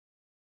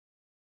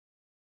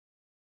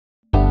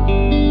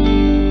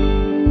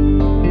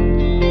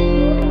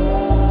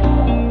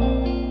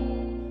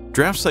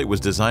DraftSight was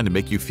designed to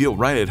make you feel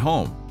right at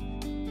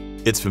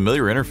home. Its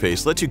familiar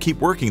interface lets you keep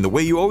working the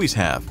way you always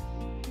have.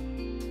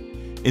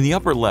 In the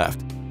upper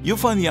left, you'll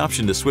find the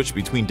option to switch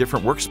between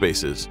different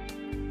workspaces.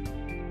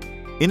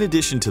 In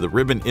addition to the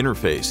ribbon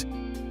interface,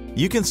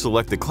 you can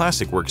select the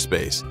classic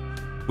workspace,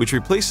 which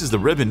replaces the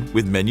ribbon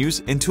with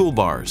menus and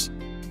toolbars.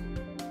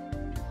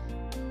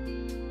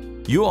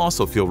 You'll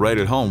also feel right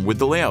at home with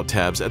the layout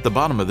tabs at the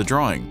bottom of the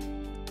drawing.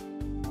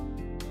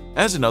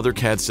 As in other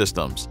CAD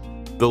systems,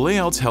 the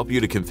layouts help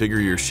you to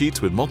configure your sheets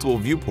with multiple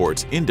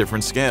viewports in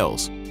different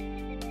scales.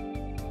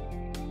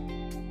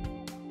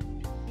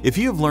 If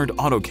you have learned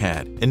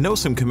AutoCAD and know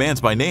some commands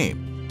by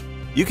name,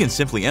 you can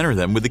simply enter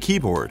them with the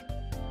keyboard.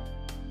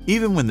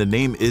 Even when the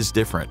name is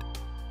different,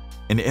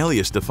 an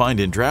alias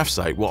defined in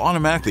DraftSight will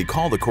automatically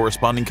call the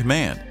corresponding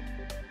command.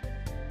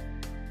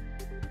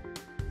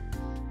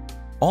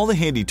 All the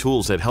handy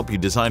tools that help you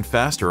design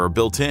faster are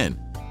built in,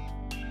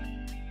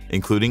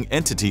 including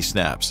entity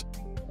snaps,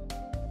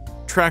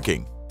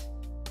 tracking,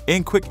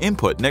 and quick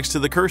input next to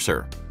the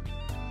cursor.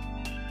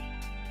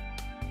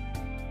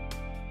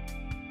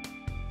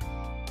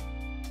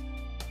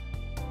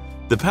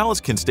 The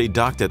palettes can stay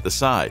docked at the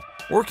side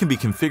or can be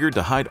configured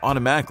to hide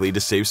automatically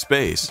to save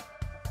space.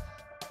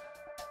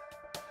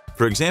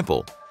 For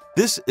example,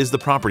 this is the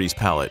Properties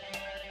palette.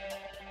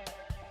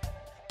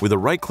 With a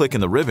right-click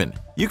in the ribbon,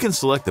 you can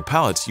select the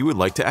palettes you would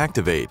like to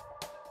activate.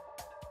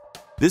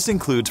 This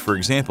includes, for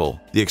example,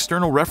 the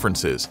External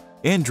References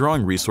and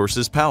Drawing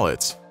Resources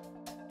palettes.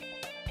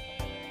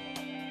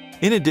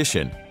 In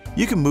addition,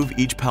 you can move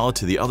each palette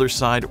to the other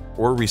side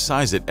or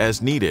resize it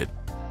as needed.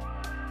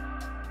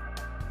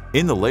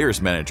 In the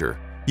Layers Manager,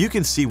 you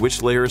can see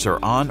which layers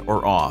are on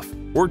or off,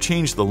 or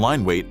change the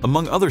line weight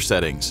among other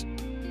settings.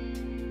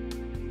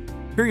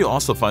 Here you'll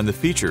also find the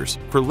features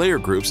for layer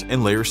groups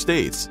and layer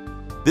states.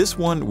 This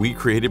one we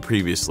created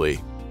previously.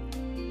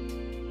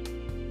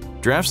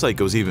 DraftSight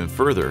goes even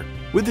further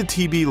with the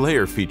TB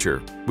Layer feature,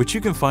 which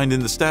you can find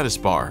in the status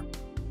bar.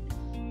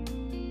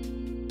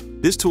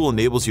 This tool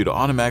enables you to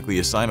automatically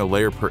assign a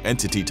layer per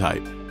entity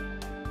type.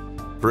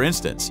 For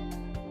instance,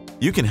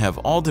 you can have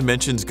all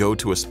dimensions go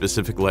to a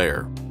specific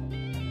layer.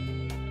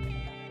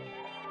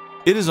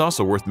 It is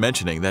also worth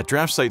mentioning that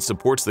DraftSight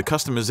supports the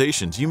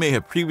customizations you may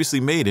have previously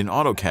made in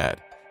AutoCAD,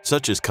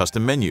 such as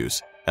custom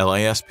menus,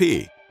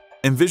 LISP,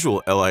 and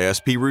visual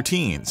LISP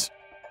routines,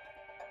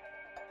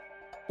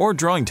 or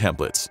drawing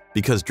templates,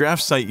 because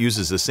DraftSight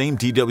uses the same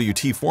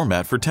DWT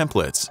format for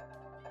templates.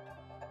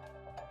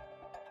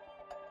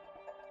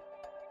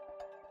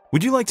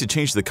 Would you like to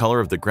change the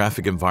color of the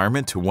graphic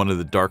environment to one of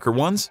the darker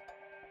ones?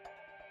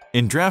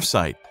 In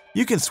DraftSight,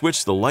 you can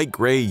switch the light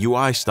gray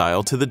UI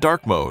style to the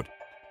dark mode.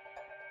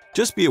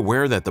 Just be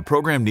aware that the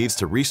program needs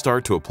to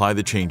restart to apply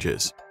the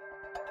changes.